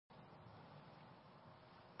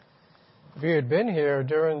If you had been here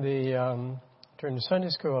during the Sunday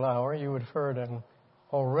school hour, you would have heard an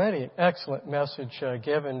excellent message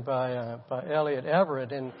given by Elliot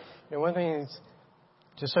Everett. And one thing is,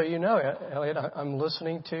 just so you know, Elliot, I'm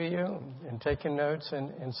listening to you and taking notes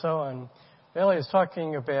and so on. Elliot is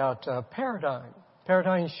talking about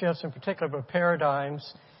paradigm shifts in particular, but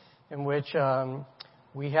paradigms in which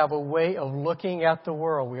we have a way of looking at the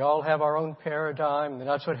world. We all have our own paradigm, and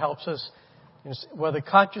that's what helps us, whether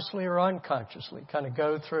consciously or unconsciously, kind of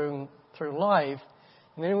go through life.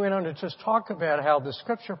 And then we went on to just talk about how the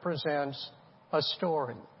Scripture presents a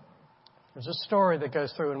story. There's a story that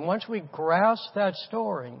goes through, and once we grasp that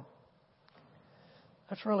story,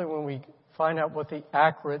 that's really when we find out what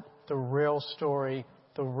the real story,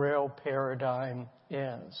 the real paradigm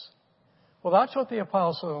is. Well, that's what the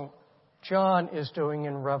Apostle John is doing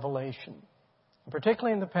in Revelation,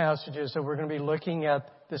 particularly in the passages that we're going to be looking at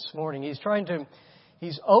this morning.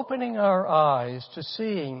 He's opening our eyes to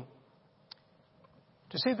see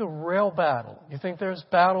the real battle. You think there's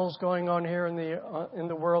battles going on here in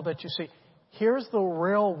the world that you see? Here's the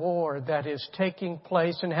real war that is taking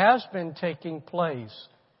place and has been taking place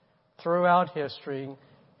throughout history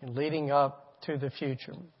and leading up to the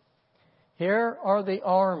future. Here are the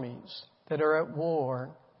armies that are at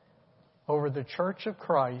war over the Church of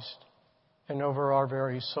Christ and over our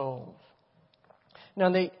very souls. Now,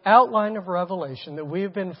 the outline of Revelation that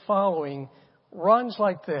we've been following runs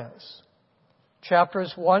like this.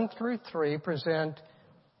 Chapters 1 through 3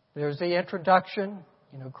 there's the introduction.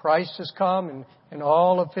 Christ has come in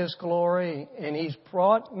all of His glory, and He's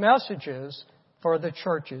brought messages for the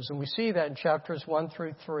churches. And we see that in chapters 1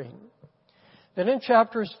 through 3. Then in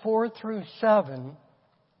chapters 4 through 7,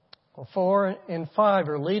 4 and 5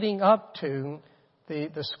 are leading up to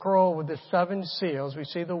the scroll with the 7 seals. We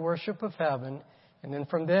see the worship of heaven. And then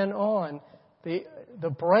from then on, the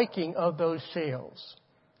breaking of those seals.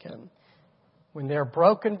 Okay. When they're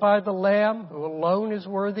broken by the Lamb, who alone is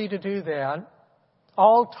worthy to do that,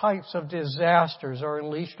 all types of disasters are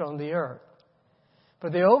unleashed on the earth.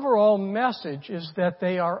 But the overall message is that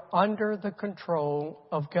they are under the control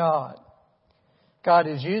of God. God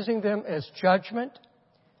is using them as judgment,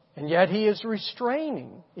 and yet He is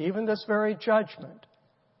restraining even this very judgment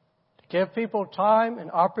to give people time and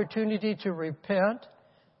opportunity to repent,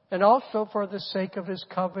 and also for the sake of His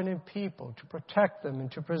covenant people, to protect them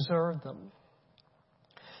and to preserve them.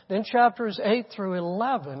 Then chapters 8 through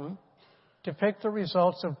 11 depict the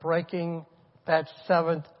results of breaking that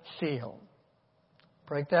 7th seal.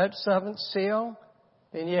 Break that 7th seal,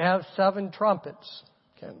 then you have 7 trumpets.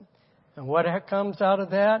 Okay. And what comes out of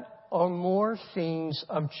that are more scenes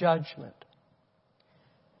of judgment.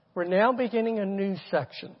 We're now beginning a new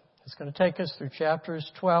section. It's going to take us through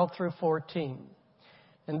chapters 12 through 14.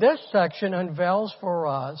 And this section unveils for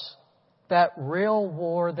us that real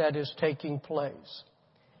war that is taking place.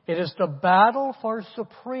 It is the battle for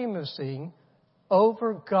supremacy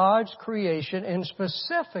over God's creation and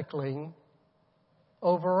specifically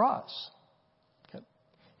over us. Okay.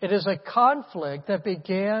 It is a conflict that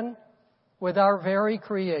began with our very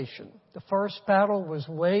creation. The first battle was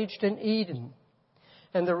waged in Eden,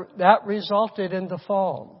 and that resulted in the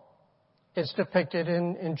fall. It's depicted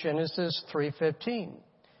in Genesis 3:15.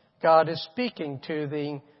 God is speaking to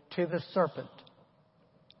the serpent.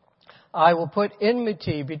 I will put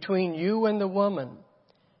enmity between you and the woman,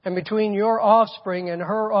 and between your offspring and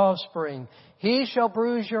her offspring. He shall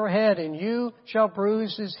bruise your head, and you shall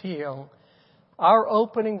bruise his heel. Our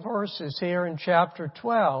opening verses here in chapter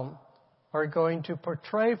 12 are going to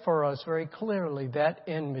portray for us very clearly that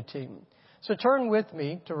enmity. So turn with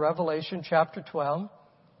me to Revelation chapter 12.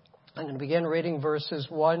 I'm going to begin reading verses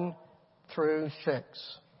 1 through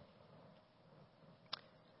 6.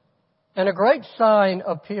 And a great sign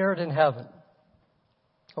appeared in heaven.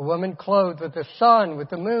 A woman clothed with the sun, with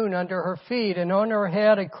the moon under her feet, and on her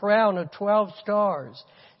head a crown of 12 stars.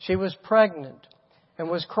 She was pregnant and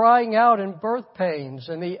was crying out in birth pains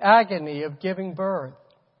and the agony of giving birth.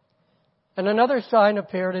 And another sign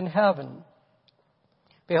appeared in heaven.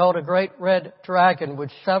 Behold, a great red dragon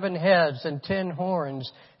with 7 heads and 10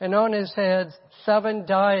 horns, and on his heads 7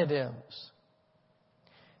 diadems.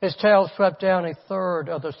 His tail swept down 1/3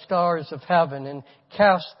 of the stars of heaven and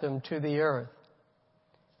cast them to the earth.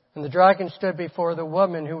 And the dragon stood before the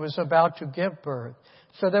woman who was about to give birth,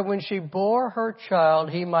 so that when she bore her child,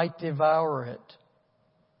 he might devour it.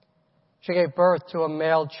 She gave birth to a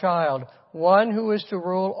male child, one who is to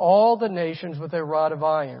rule all the nations with a rod of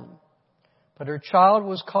iron. But her child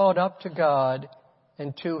was caught up to God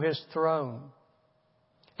and to His throne.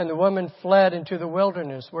 And the woman fled into the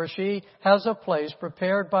wilderness, where she has a place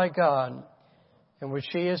prepared by God, in which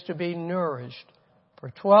she is to be nourished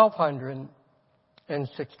for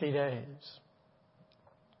 1,260 days.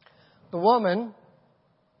 The woman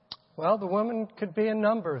could be a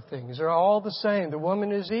number of things. They're all the same. The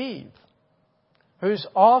woman is Eve, whose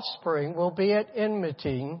offspring will be at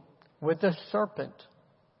enmity with the serpent,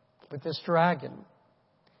 with this dragon.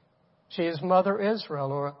 She is Mother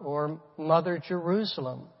Israel or Mother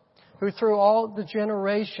Jerusalem, who through all the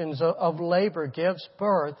generations of labor gives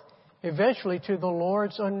birth eventually to the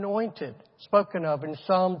Lord's anointed, spoken of in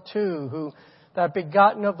Psalm 2, that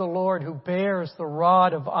begotten of the Lord who bears the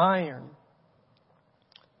rod of iron.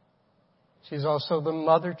 She's also the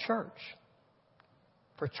Mother Church.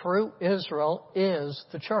 For true Israel is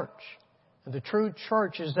the church. And the true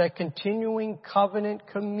church is that continuing covenant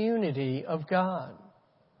community of God.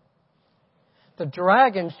 The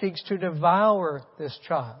dragon seeks to devour this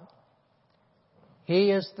child.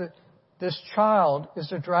 This child is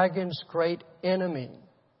the dragon's great enemy,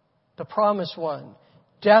 the promised one,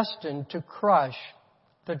 destined to crush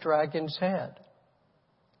the dragon's head.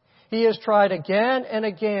 He has tried again and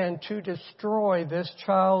again to destroy this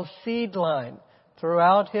child's seed line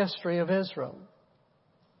throughout history of Israel.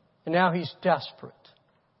 And now he's desperate.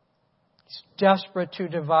 He's desperate to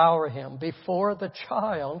devour him before the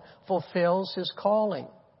child fulfills his calling.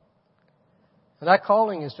 And that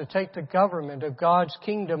calling is to take the government of God's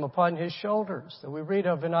kingdom upon his shoulders that we read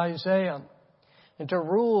of in Isaiah, and to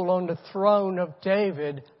rule on the throne of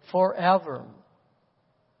David forever.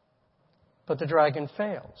 But the dragon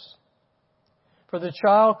fails. For the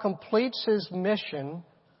child completes his mission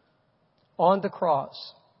on the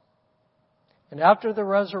cross. And after the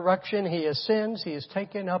resurrection, he ascends, he is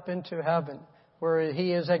taken up into heaven, where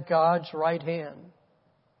he is at God's right hand.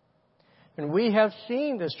 And we have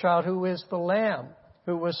seen this child who is the Lamb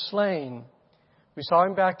who was slain. We saw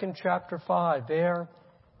him back in chapter 5, there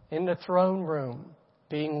in the throne room,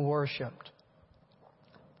 being worshipped.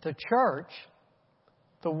 The church,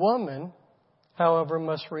 the woman, however,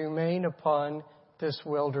 must remain upon this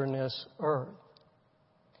wilderness earth.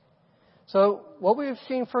 So what we have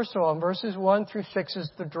seen, first of all, in verses 1 through 6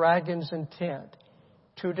 is the dragon's intent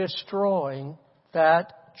to destroy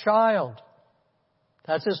that child.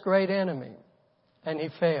 That's his great enemy. And he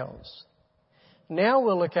fails. Now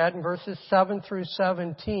we'll look at, in verses 7 through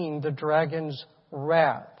 17, the dragon's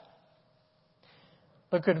wrath.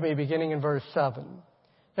 Look at me beginning in verse 7.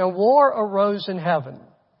 Now war arose in heaven.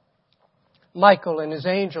 Michael and his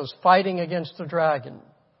angels fighting against the dragon.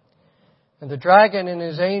 And the dragon and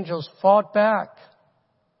his angels fought back,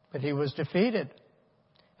 but he was defeated.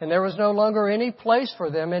 And there was no longer any place for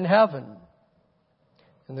them in heaven.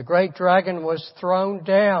 And the great dragon was thrown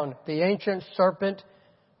down, the ancient serpent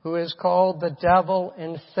who is called the devil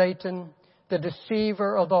and Satan, the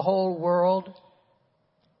deceiver of the whole world.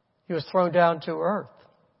 He was thrown down to earth.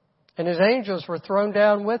 And his angels were thrown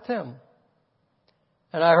down with him.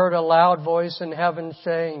 And I heard a loud voice in heaven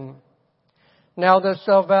saying, now the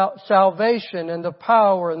salvation and the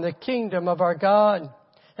power and the kingdom of our God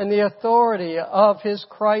and the authority of his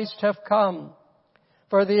Christ have come.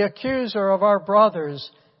 For the accuser of our brothers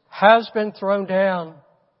has been thrown down,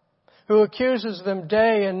 who accuses them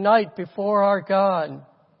day and night before our God.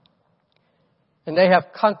 And they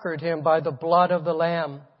have conquered him by the blood of the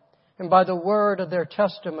Lamb and by the word of their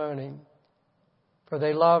testimony. For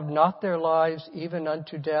they loved not their lives even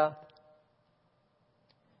unto death.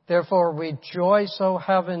 Therefore rejoice, O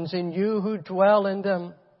heavens, in you who dwell in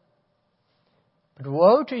them. But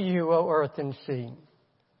woe to you, O earth and sea,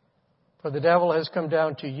 for the devil has come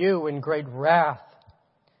down to you in great wrath,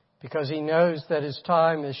 because he knows that his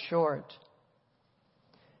time is short.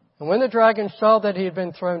 And when the dragon saw that he had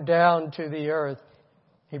been thrown down to the earth,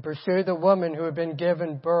 he pursued the woman who had been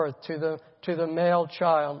given birth to the male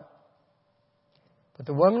child. But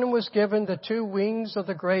the woman was given the 2 wings of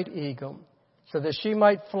the great eagle, so that she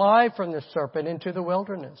might fly from the serpent into the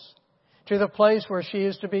wilderness, to the place where she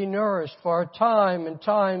is to be nourished for a time and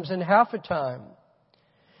times and half a time.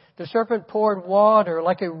 The serpent poured water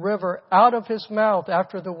like a river out of his mouth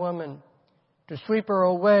after the woman, to sweep her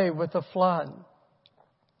away with the flood.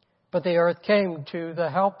 But the earth came to the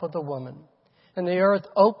help of the woman, and the earth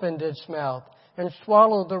opened its mouth and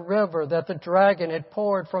swallowed the river that the dragon had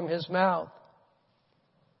poured from his mouth.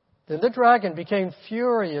 Then the dragon became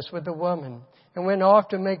furious with the woman and went off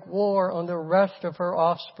to make war on the rest of her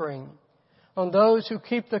offspring, on those who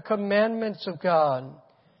keep the commandments of God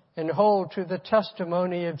and hold to the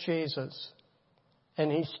testimony of Jesus. And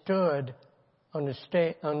he stood on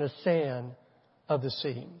the sand of the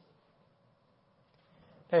sea.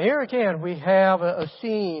 Now here again we have a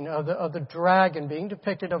scene of the dragon being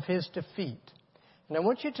depicted of his defeat. And I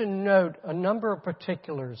want you to note a number of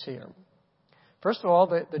particulars here. First of all,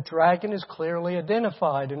 the dragon is clearly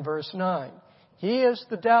identified in verse 9. He is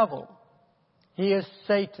the devil. He is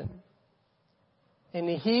Satan. And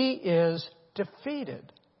he is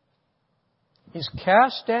defeated. He's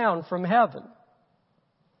cast down from heaven.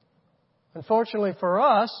 Unfortunately for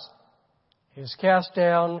us, he's cast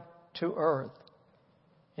down to earth.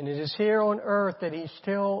 And it is here on earth that he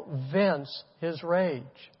still vents his rage.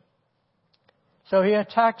 So he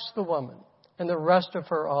attacks the woman and the rest of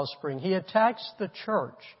her offspring. He attacks the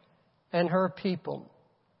church and her people.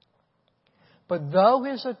 But though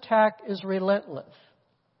his attack is relentless,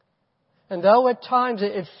 and though at times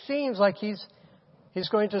it seems like he's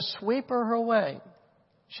going to sweep her away,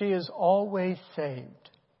 she is always saved,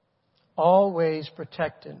 always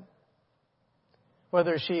protected.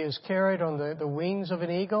 Whether she is carried on the wings of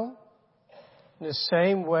an eagle, in the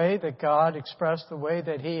same way that God expressed the way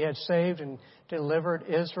that He had saved and delivered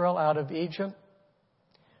Israel out of Egypt,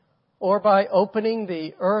 or by opening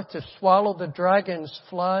the earth to swallow the dragon's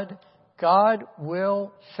flood, God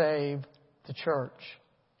will save the church.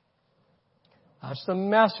 That's the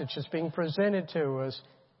message that's being presented to us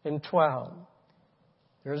in 12.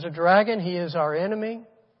 There's a dragon. He is our enemy,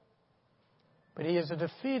 but he is a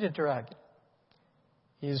defeated dragon.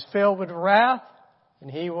 He is filled with wrath, and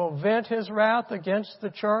he will vent his wrath against the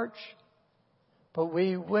church, but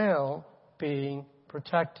we will be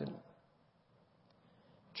protected.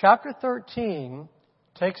 Chapter 13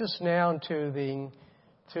 takes us now to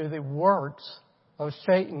the works of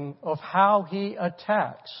Satan, of how he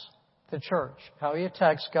attacks the church, how he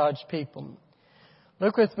attacks God's people.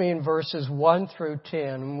 Look with me in verses 1 through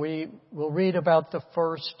 10. We will read about the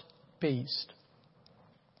first beast.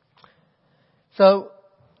 So,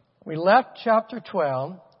 we left chapter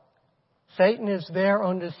 12. Satan is there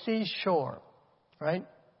on the seashore, right?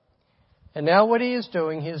 And now what he is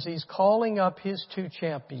doing is he's calling up his two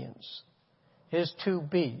champions, his two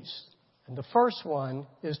beasts. And the first one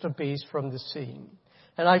is the beast from the sea.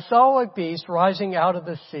 And I saw a beast rising out of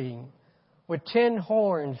the sea with 10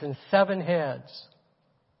 horns and 7 heads,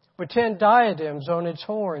 with 10 diadems on its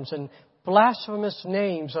horns and blasphemous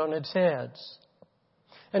names on its heads.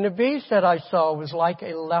 And the beast that I saw was like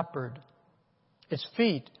a leopard. Its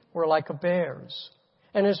feet were like a bear's,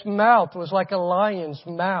 and its mouth was like a lion's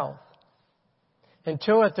mouth. And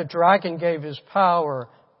to it the dragon gave his power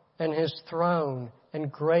and his throne and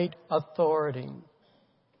great authority.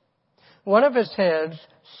 One of his heads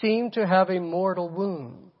seemed to have a mortal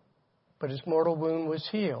wound, but his mortal wound was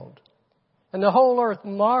healed. And the whole earth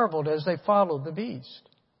marveled as they followed the beast.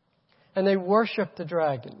 And they worshipped the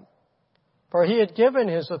dragon, for he had given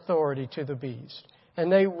his authority to the beast.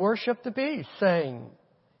 And they worshipped the beast, saying,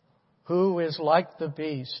 "Who is like the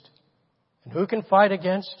beast? And who can fight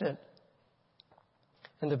against it?"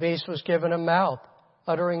 And the beast was given a mouth,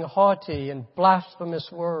 uttering haughty and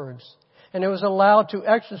blasphemous words. And it was allowed to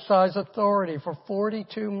exercise authority for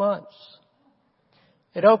 42 months.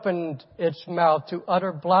 It opened its mouth to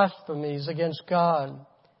utter blasphemies against God,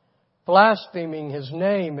 blaspheming His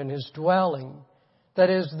name and His dwelling, that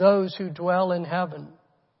is, those who dwell in heaven.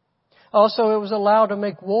 Also, it was allowed to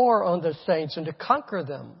make war on the saints and to conquer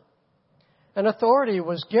them. And authority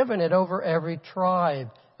was given it over every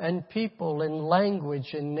tribe and people and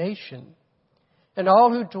language and nation. And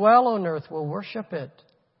all who dwell on earth will worship it.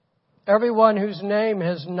 Everyone whose name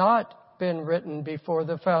has not been written before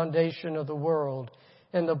the foundation of the world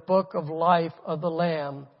in the book of life of the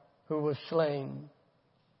Lamb who was slain.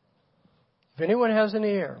 If anyone has an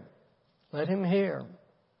ear, let him hear.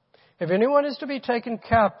 If anyone is to be taken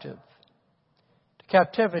captive, to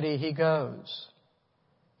captivity he goes.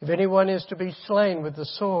 If anyone is to be slain with the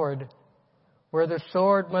sword, with the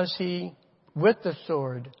sword must he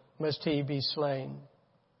be slain.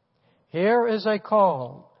 Here is a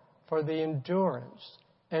call for the endurance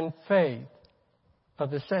and faith of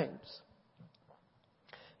the saints.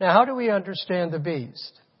 Now, how do we understand the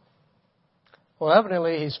beast? Well,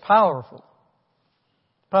 evidently he's powerful.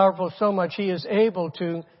 Powerful so much he is able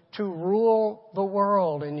to rule the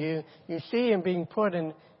world. And you see him being put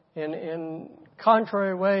in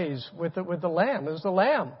contrary ways with the Lamb. It was the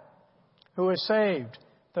Lamb who was saved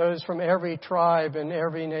those from every tribe and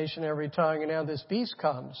every nation, every tongue. And now this beast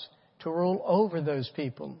comes to rule over those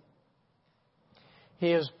people.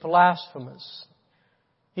 He is blasphemous.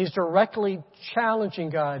 He's directly challenging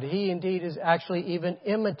God. He indeed is actually even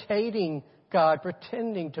imitating God,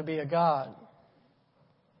 pretending to be a God.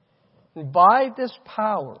 And by this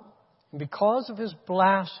power, and because of his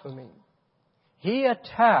blasphemy, he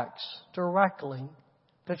attacks directly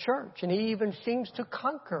the church. And he even seems to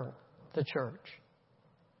conquer the church.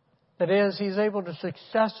 That is, he's able to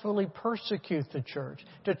successfully persecute the church,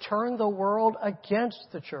 to turn the world against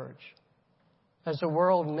the church, as the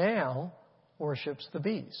world now worships the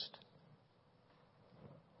beast.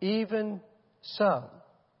 Even so,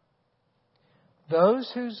 those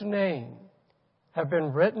whose name have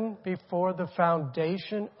been written before the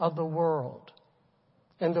foundation of the world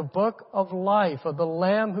in the book of life of the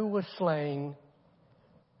Lamb who was slain,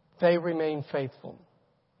 they remain faithful.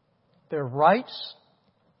 Their rights,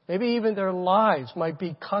 maybe even their lives, might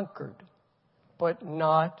be conquered, but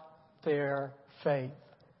not their faith.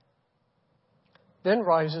 Then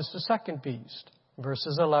rises the second beast,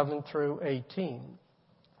 verses 11 through 18.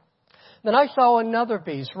 Then I saw another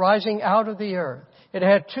beast rising out of the earth. It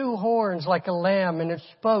had 2 horns like a lamb, and it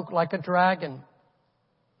spoke like a dragon.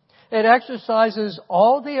 It exercises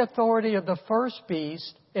all the authority of the first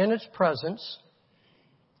beast in its presence,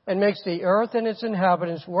 and makes the earth and its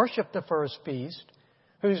inhabitants worship the first beast,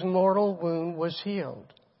 whose mortal wound was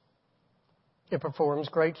healed. It performs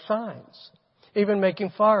great signs, even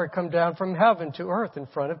making fire come down from heaven to earth in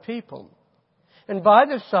front of people. And by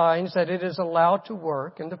the signs that it is allowed to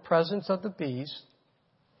work in the presence of the beast,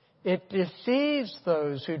 it deceives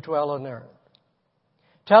those who dwell on earth,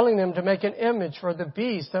 telling them to make an image for the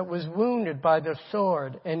beast that was wounded by the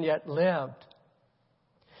sword and yet lived.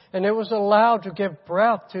 And it was allowed to give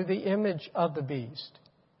breath to the image of the beast,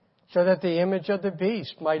 so that the image of the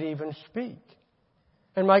beast might even speak,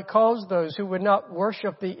 and might cause those who would not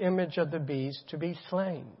worship the image of the beast to be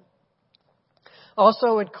slain.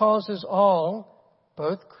 Also it causes all,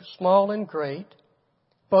 both small and great,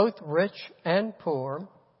 both rich and poor,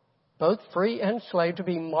 both free and slave, to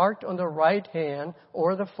be marked on the right hand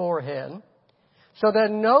or the forehead, so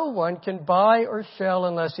that no one can buy or sell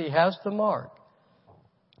unless he has the mark.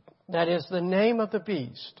 That is the name of the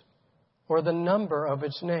beast or the number of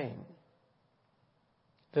its name.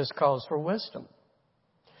 This calls for wisdom.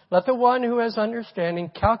 Let the one who has understanding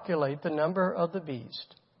calculate the number of the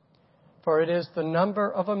beast, for it is the number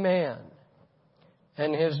of a man,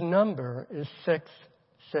 and his number is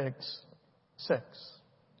 666.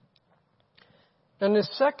 And this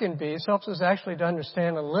second beast helps us actually to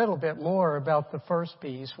understand a little bit more about the first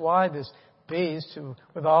beast, why this beast, who,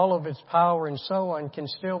 with all of its power and so on, can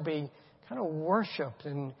still be kind of worshipped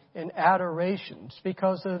in adoration. It's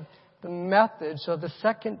because of the methods of the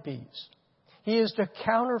second beast. He is the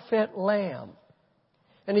counterfeit lamb.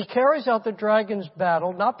 And he carries out the dragon's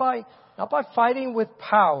battle not by fighting with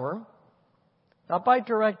power, not by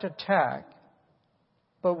direct attack,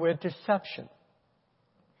 but with deception.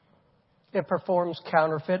 It performs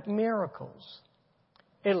counterfeit miracles.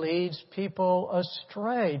 It leads people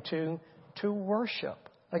astray to worship,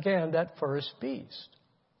 again, that first beast.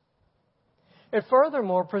 It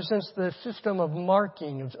furthermore presents the system of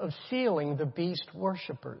marking, of sealing the beast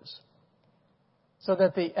worshippers, so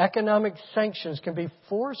that the economic sanctions can be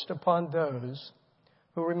forced upon those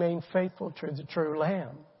who remain faithful to the true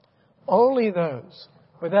Lamb. Only those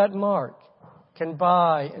with that mark can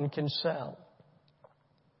buy and can sell.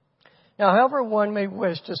 Now, however one may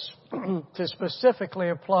wish to specifically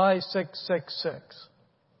apply 666,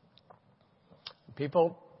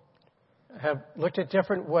 people have looked at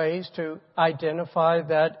different ways to identify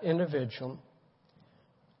that individual.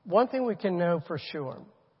 One thing we can know for sure,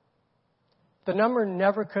 the number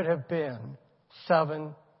never could have been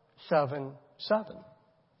 777.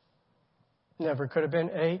 Never could have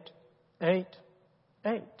been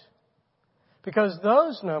 888. Because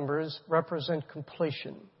those numbers represent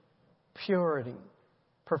completion, purity,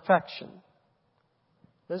 perfection.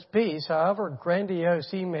 This beast, however grandiose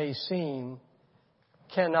he may seem,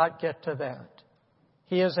 cannot get to that.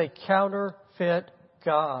 He is a counterfeit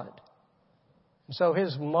God. And so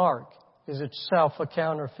his mark is itself a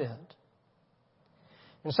counterfeit.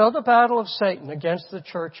 And so the battle of Satan against the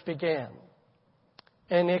church began.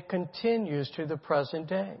 And it continues to the present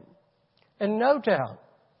day. And no doubt,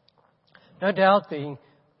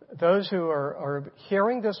 those who are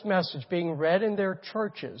hearing this message being read in their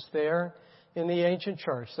churches there in the ancient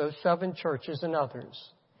church, those 7 churches and others,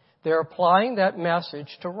 they're applying that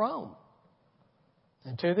message to Rome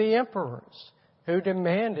and to the emperors who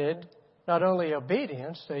demanded not only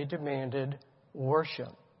obedience, they demanded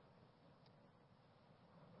worship.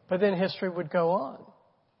 But then history would go on.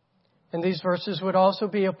 And these verses would also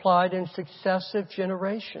be applied in successive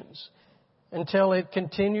generations until it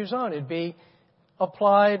continues on. It'd be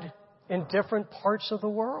applied in different parts of the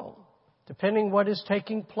world, depending what is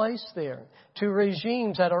taking place there, to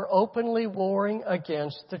regimes that are openly warring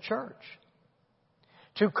against the church,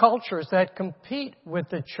 to cultures that compete with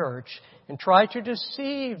the church and try to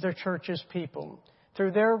deceive the church's people,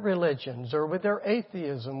 through their religions or with their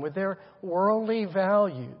atheism, with their worldly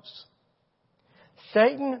values.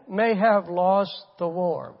 Satan may have lost the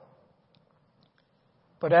war,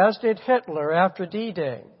 but as did Hitler after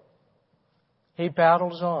D-Day, he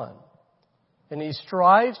battles on, and he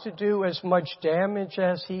strives to do as much damage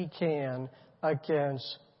as he can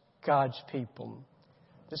against God's people.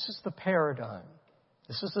 This is the paradigm.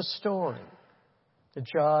 This is the story that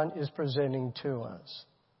John is presenting to us.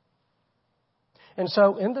 And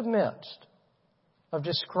so in the midst of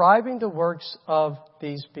describing the works of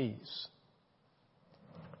these beasts,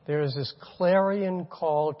 there is this clarion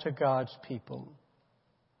call to God's people.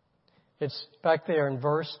 It's back there in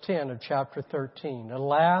verse 10 of chapter 13, the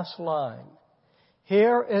last line.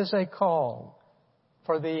 Here is a call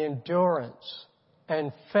for the endurance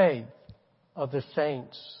and faith of the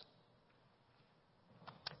saints.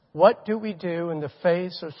 What do we do in the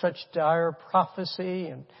face of such dire prophecy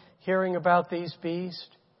and hearing about these beasts?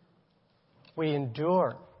 We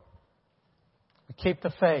endure. We keep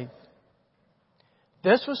the faith.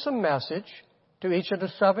 This was the message to each of the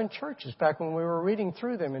 7 churches back when we were reading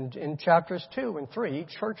through them in chapters 2 and 3. Each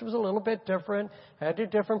church was a little bit different, had their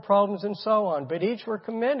different problems and so on, but each were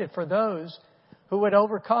commended for those who would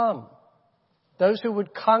overcome, those who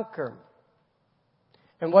would conquer.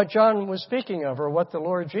 And what John was speaking of, or what the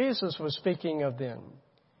Lord Jesus was speaking of then,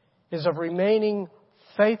 is of remaining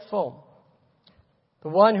faithful. The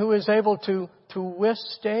one who is able to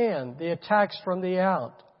withstand the attacks from the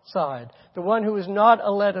outside. The one who is not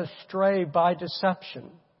led astray by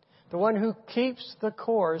deception. The one who keeps the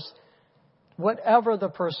course, whatever the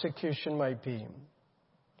persecution might be.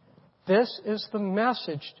 This is the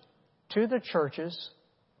message to the churches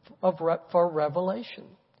for Revelation.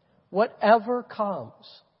 Whatever comes,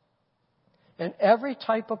 and every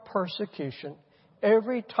type of persecution,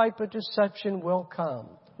 every type of deception will come.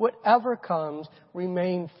 Whatever comes,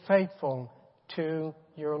 remain faithful to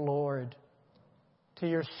your Lord, to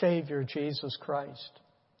your Savior, Jesus Christ.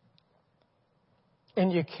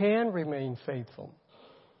 And you can remain faithful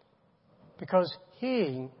because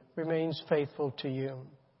He remains faithful to you.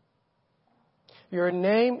 Your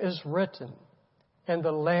name is written in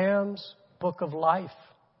the Lamb's book of life,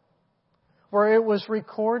 where it was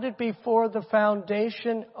recorded before the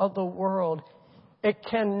foundation of the world. It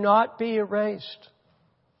cannot be erased.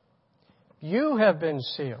 You have been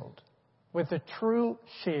sealed with the true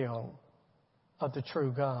seal of the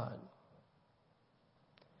true God.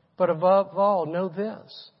 But above all, know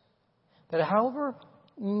this, that however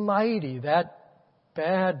mighty that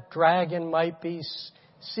bad dragon might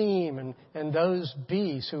seem, and those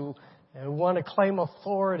beasts who want to claim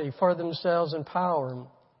authority for themselves and power.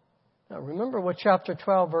 Now remember what chapter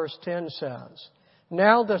 12 verse 10 says.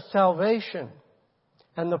 Now the salvation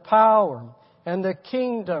and the power and the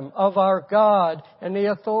kingdom of our God and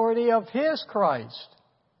the authority of His Christ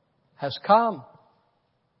has come.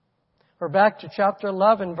 We're back to chapter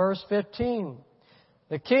 11 verse 15.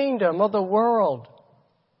 The kingdom of the world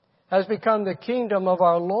has become the kingdom of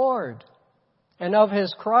our Lord and of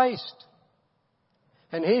His Christ.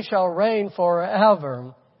 And He shall reign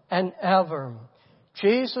forever and ever.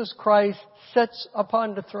 Jesus Christ sits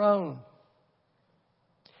upon the throne.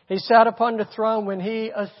 He sat upon the throne when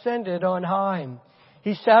He ascended on high.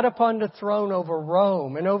 He sat upon the throne over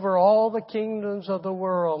Rome and over all the kingdoms of the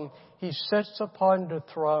world. He sits upon the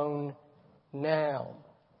throne now.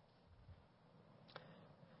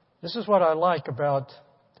 This is what I like about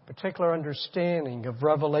the particular understanding of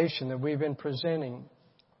Revelation that we've been presenting.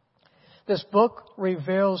 This book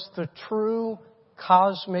reveals the true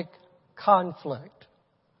cosmic conflict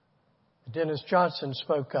that Dennis Johnson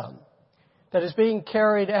spoke of, that is being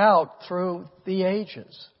carried out through the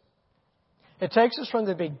ages. It takes us from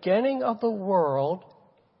the beginning of the world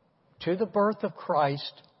to the birth of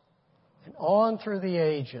Christ and on through the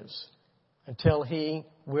ages until He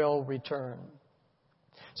will return.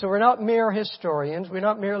 So we're not mere historians. We're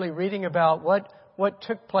not merely reading about what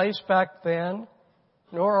took place back then,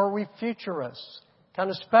 nor are we futurists, kind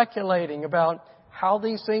of speculating about how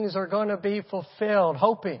these things are going to be fulfilled,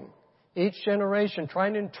 hoping each generation,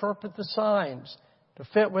 trying to interpret the signs to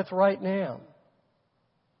fit with right now.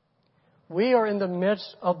 We are in the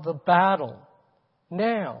midst of the battle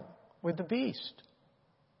now with the beast.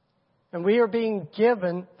 And we are being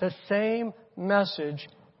given the same message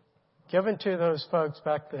given to those folks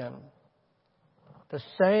back then. The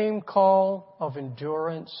same call of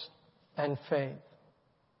endurance and faith.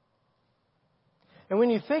 And when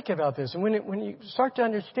you think about this, and when you start to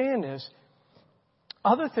understand this,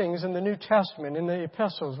 other things in the New Testament, in the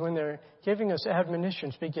epistles, when they're giving us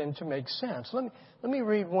admonitions, begin to make sense. Let me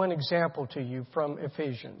read one example to you from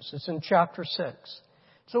Ephesians. It's in chapter 6.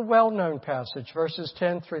 It's a well-known passage, verses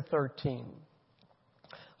 10 through 13.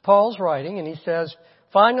 Paul's writing, and he says,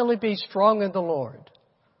 "Finally be strong in the Lord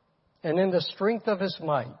and in the strength of His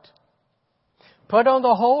might. Put on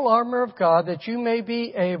the whole armor of God that you may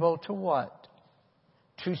be able to" what?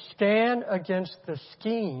 "To stand against the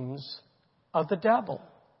schemes of the devil.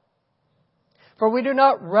 For we do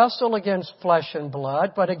not wrestle against flesh and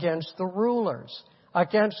blood, but against the rulers,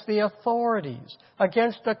 against the authorities,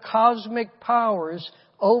 against the cosmic powers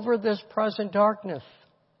over this present darkness,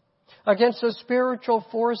 against the spiritual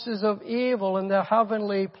forces of evil in the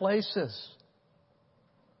heavenly places."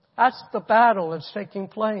 That's the battle that's taking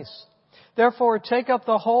place. "Therefore, take up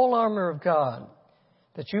the whole armor of God,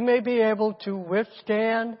 that you may be able to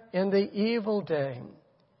withstand in the evil day.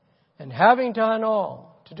 And having done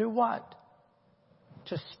all," to do what?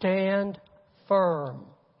 "To stand firm."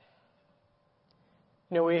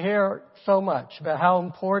 You know, we hear so much about how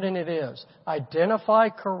important it is. Identify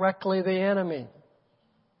correctly the enemy.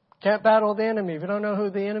 Can't battle the enemy if you don't know who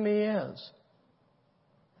the enemy is.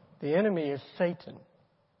 The enemy is Satan,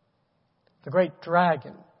 the great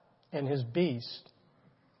dragon and his beast.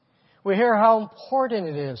 We hear how important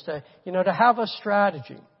it is to have a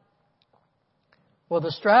strategy. Well,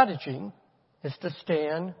 the strategy is to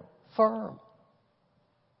stand firm,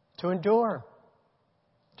 to endure,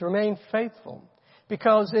 to remain faithful.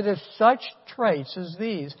 Because it is such traits as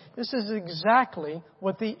these. This is exactly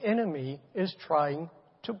what the enemy is trying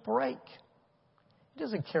to break. He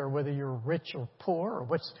doesn't care whether you're rich or poor or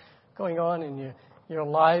what's going on in your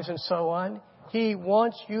lives and so on. He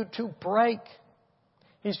wants you to break.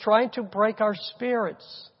 He's trying to break our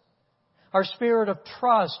spirits. Our spirit of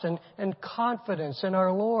trust and confidence in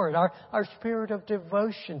our Lord. Our spirit of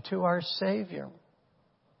devotion to our Savior.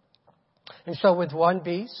 And so with one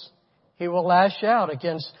beast, he will lash out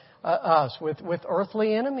against us with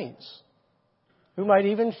earthly enemies who might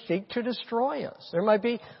even seek to destroy us. There might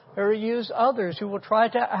be, or use others who will try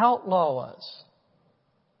to outlaw us.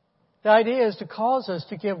 The idea is to cause us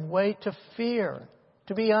to give way to fear,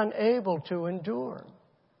 to be unable to endure.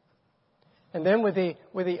 And then with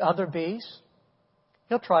the other beast,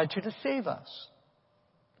 he'll try to deceive us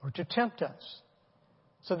or to tempt us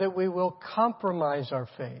so that we will compromise our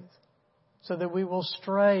faith, so that we will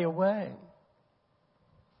stray away.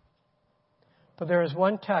 But there is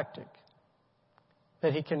one tactic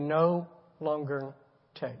that he can no longer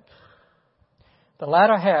take. The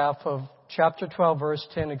latter half of chapter 12, verse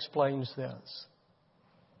 10 explains this.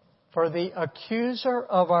 "For the accuser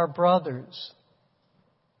of our brothers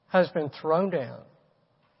has been thrown down,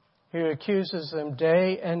 who accuses them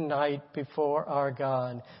day and night before our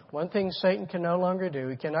God." One thing Satan can no longer do,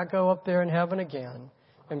 he cannot go up there in heaven again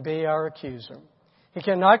and be our accuser. He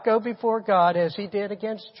cannot go before God as he did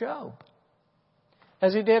against Job,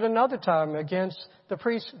 as he did another time against the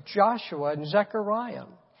priests Joshua and Zechariah.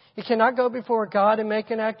 He cannot go before God and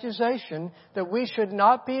make an accusation that we should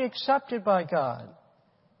not be accepted by God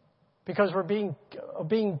because we're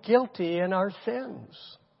being guilty in our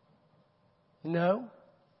sins. No.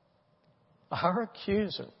 Our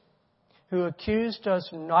accuser, who accused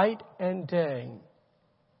us night and day,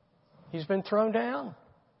 he's been thrown down.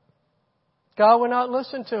 God will not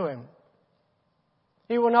listen to him.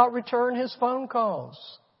 He will not return his phone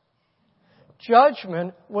calls.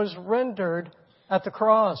 Judgment was rendered at the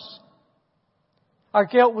cross. Our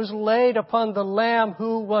guilt was laid upon the Lamb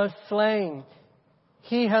who was slain.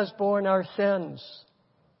 He has borne our sins.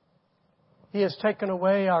 He has taken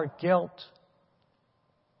away our guilt.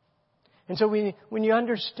 And so when you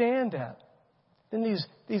understand that, then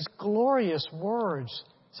these glorious words,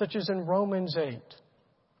 such as in Romans 8,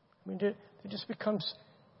 it just becomes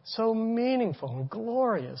so meaningful and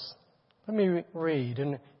glorious. Let me read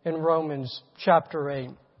in Romans chapter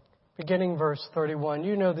 8, beginning verse 31.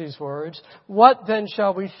 You know these words. "What then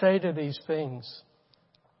shall we say to these things?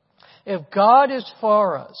 If God is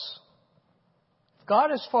for us,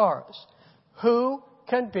 who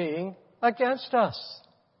can be against us?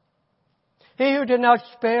 He who did not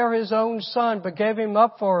spare his own Son, but gave him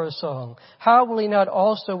up for us all, how will he not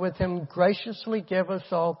also with him graciously give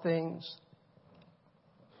us all things?"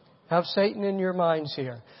 Have Satan in your minds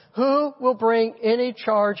here. Who will bring any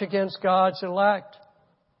charge against God's elect?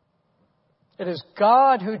 It is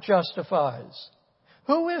God who justifies.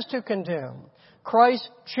 Who is to condemn? Christ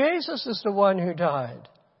Jesus is the one who died.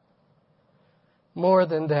 More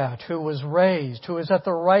than that, who was raised, who is at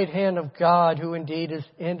the right hand of God, who indeed is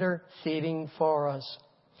interceding for us.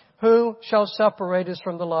 Who shall separate us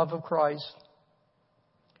from the love of Christ?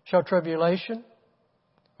 Shall tribulation,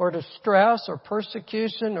 or distress, or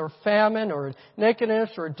persecution, or famine, or nakedness,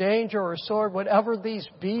 or danger, or sword, whatever these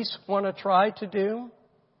beasts want to try to do?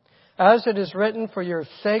 As it is written, for your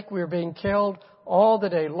sake we are being killed all the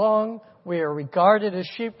day long. We are regarded as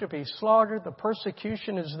sheep to be slaughtered. The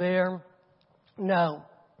persecution is there. No.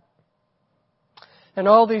 In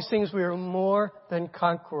all these things we are more than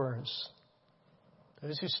conquerors.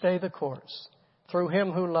 Those who stay the course, through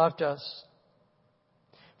Him who loved us.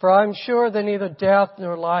 For I am sure that neither death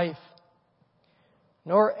nor life,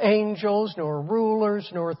 nor angels, nor rulers,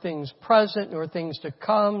 nor things present, nor things to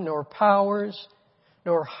come, nor powers,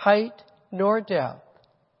 nor height, nor depth,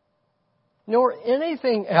 nor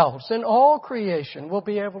anything else in all creation will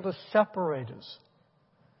be able to separate us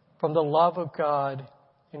from the love of God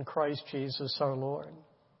in Christ Jesus our Lord.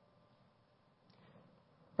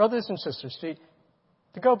 Brothers and sisters,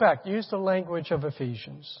 to go back, use the language of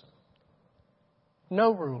Ephesians.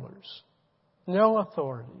 No rulers, no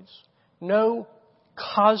authorities, no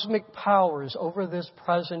cosmic powers over this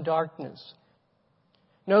present darkness,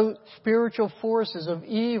 no spiritual forces of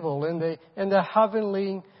evil in the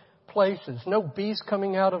heavenly places, no beast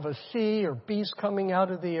coming out of a sea or beast coming out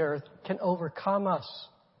of the earth can overcome us,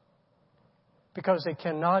 because they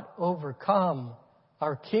cannot overcome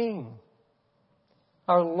our King,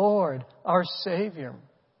 our Lord, our Savior.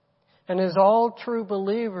 And as all true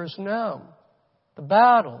believers know, the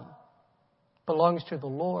battle belongs to the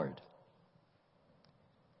Lord.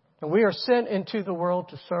 And we are sent into the world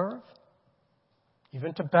to serve,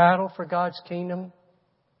 even to battle for God's kingdom.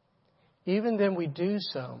 Even then we do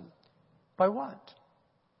so by what?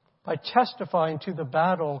 By testifying to the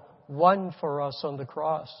battle won for us on the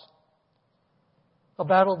cross. A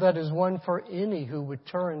battle that is won for any who would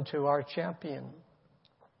turn to our champion.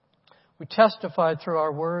 We testify through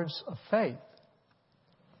our words of faith.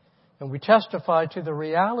 And we testify to the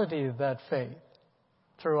reality of that faith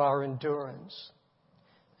through our endurance.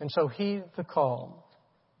 And so heed the call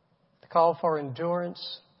for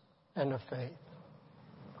endurance and of faith.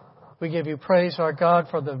 We give you praise, our God,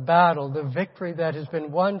 for the battle, the victory that has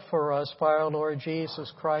been won for us by our Lord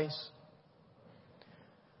Jesus Christ.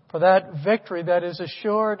 For that victory that is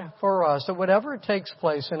assured for us, that whatever takes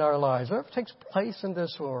place in our lives, whatever takes place in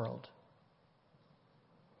this world,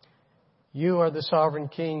 you are the sovereign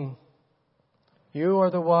King. You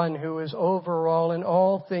are the one who is over all, and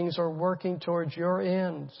all things are working towards your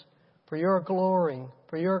ends, for your glory,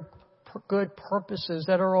 for your good purposes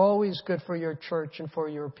that are always good for your church and for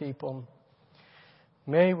your people.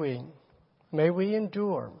 May we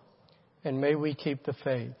endure, and may we keep the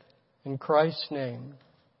faith. In Christ's name,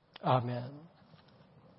 amen.